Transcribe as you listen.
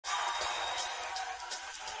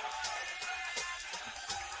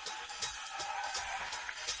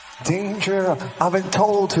Danger, I've been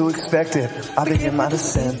told to expect it. I begin my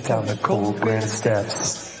descent down the cold granite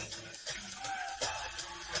steps.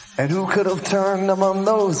 And who could have turned among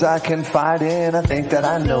those I confide in? I think that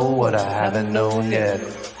I know what I haven't known yet.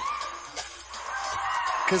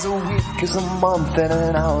 'Cause a week is a month and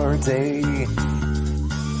an hour a day.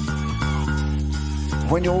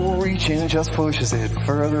 When you're reaching just pushes it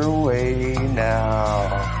further away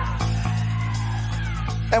now.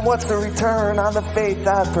 And what's the return on the faith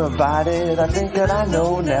I provided? I think that I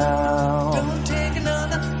know now. Don't take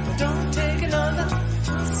another, don't take another.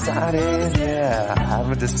 Decided, yeah, I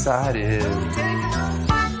haven't decided.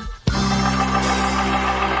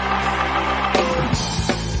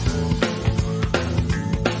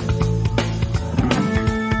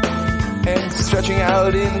 And stretching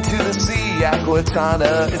out into the sea,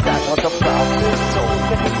 Aquatana, is that what the prophet told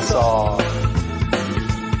me he saw?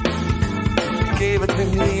 Gave it to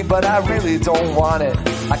me, but I really don't want it.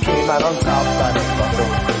 I came out on top, I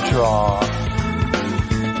didn't the draw.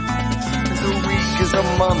 'Cause a week is a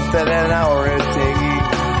month and an hour a day.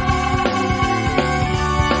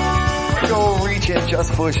 Your reaching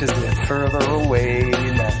just pushes it further away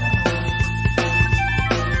now.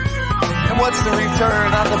 And what's the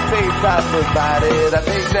return on the faith I provided? I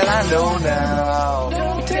think that I know now.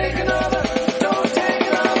 Don't take another.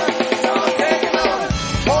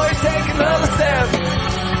 Take another step.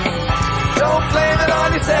 Don't blame it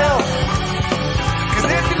on yourself. 'Cause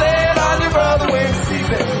if you lay it on your brother when you're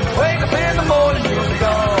sleeping, wake up in the morning, you'll be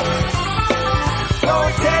gone.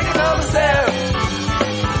 Don't take another step.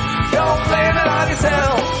 Don't blame it on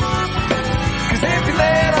yourself. 'Cause if you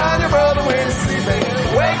lay it on your brother when you're sleeping,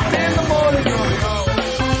 wake up in the morning, you'll be gone.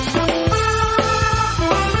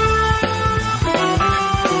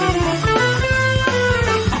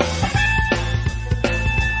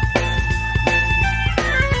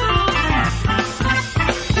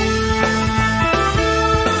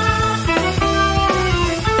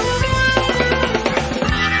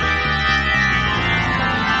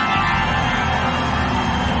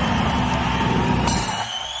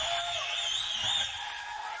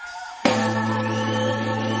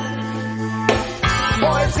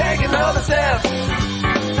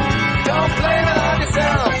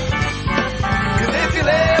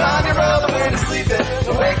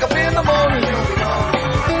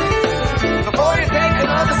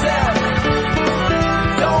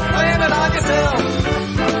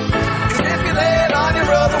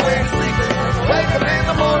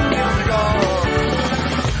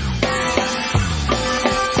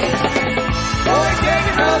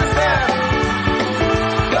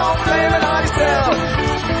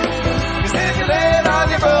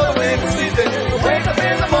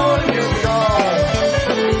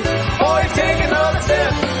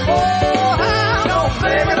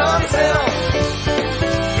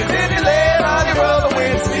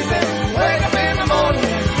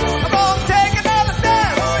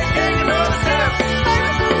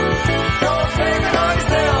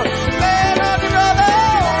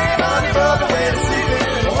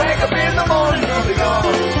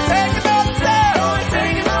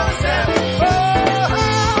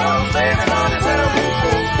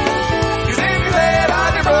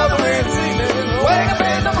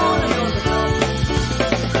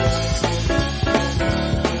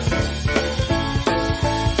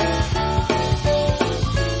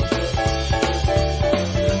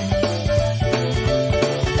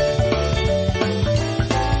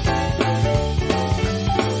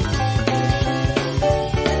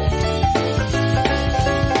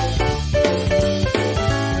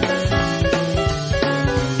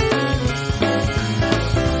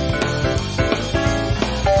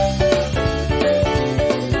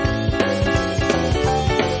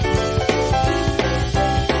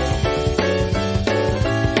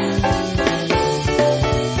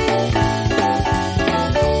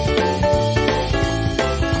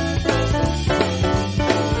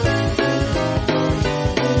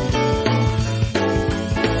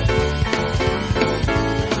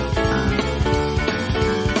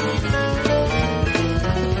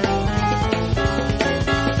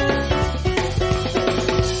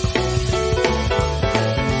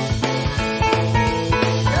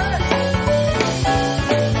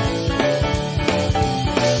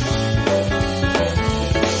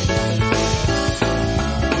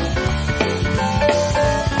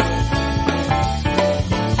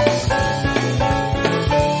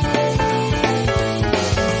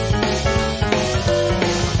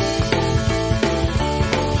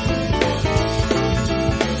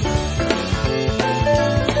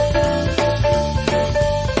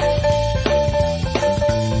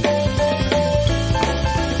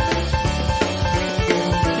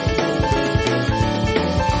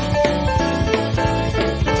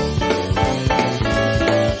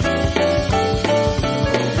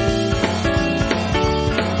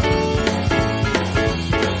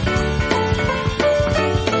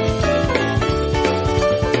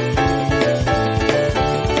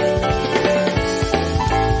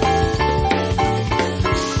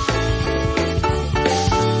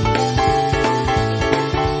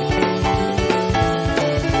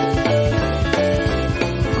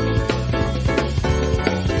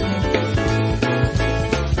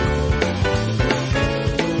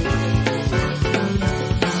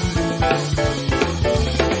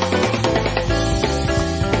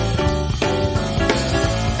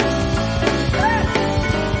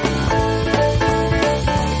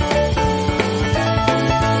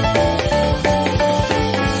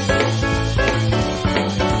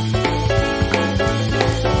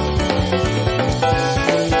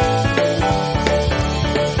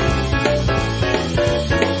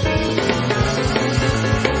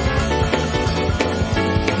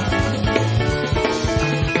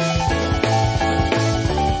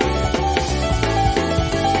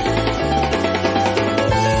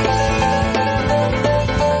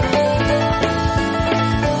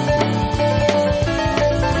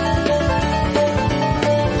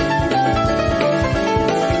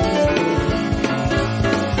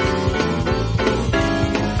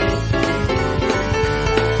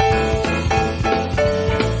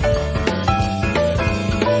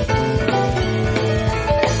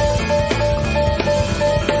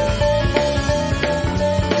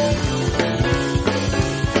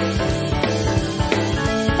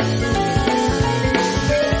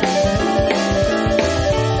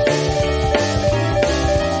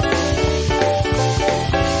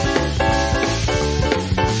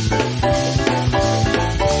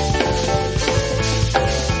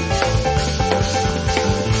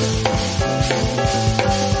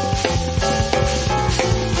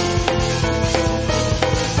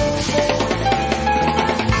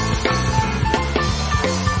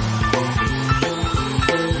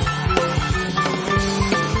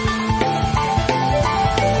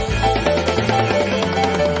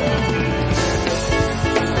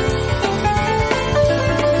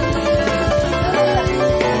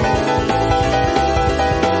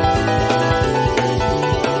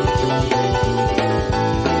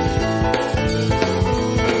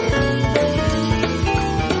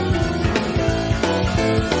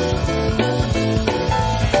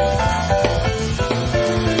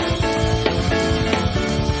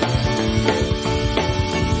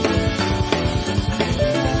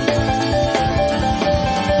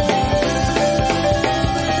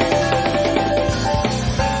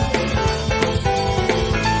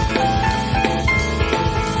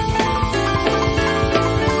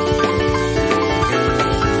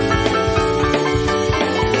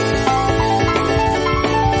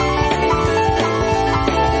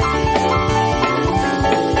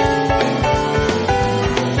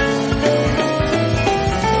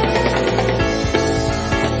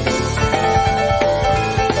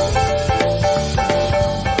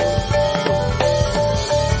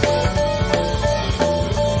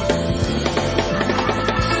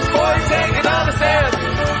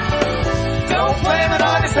 Don't blame it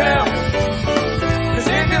on yourself. Cause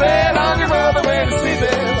if you lay it on your brother when he's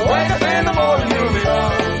sleeping, wake up in the morning, you'll be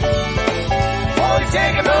wrong. Before you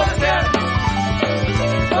take another step,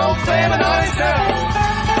 don't blame it on yourself.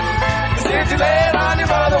 Cause if you lay it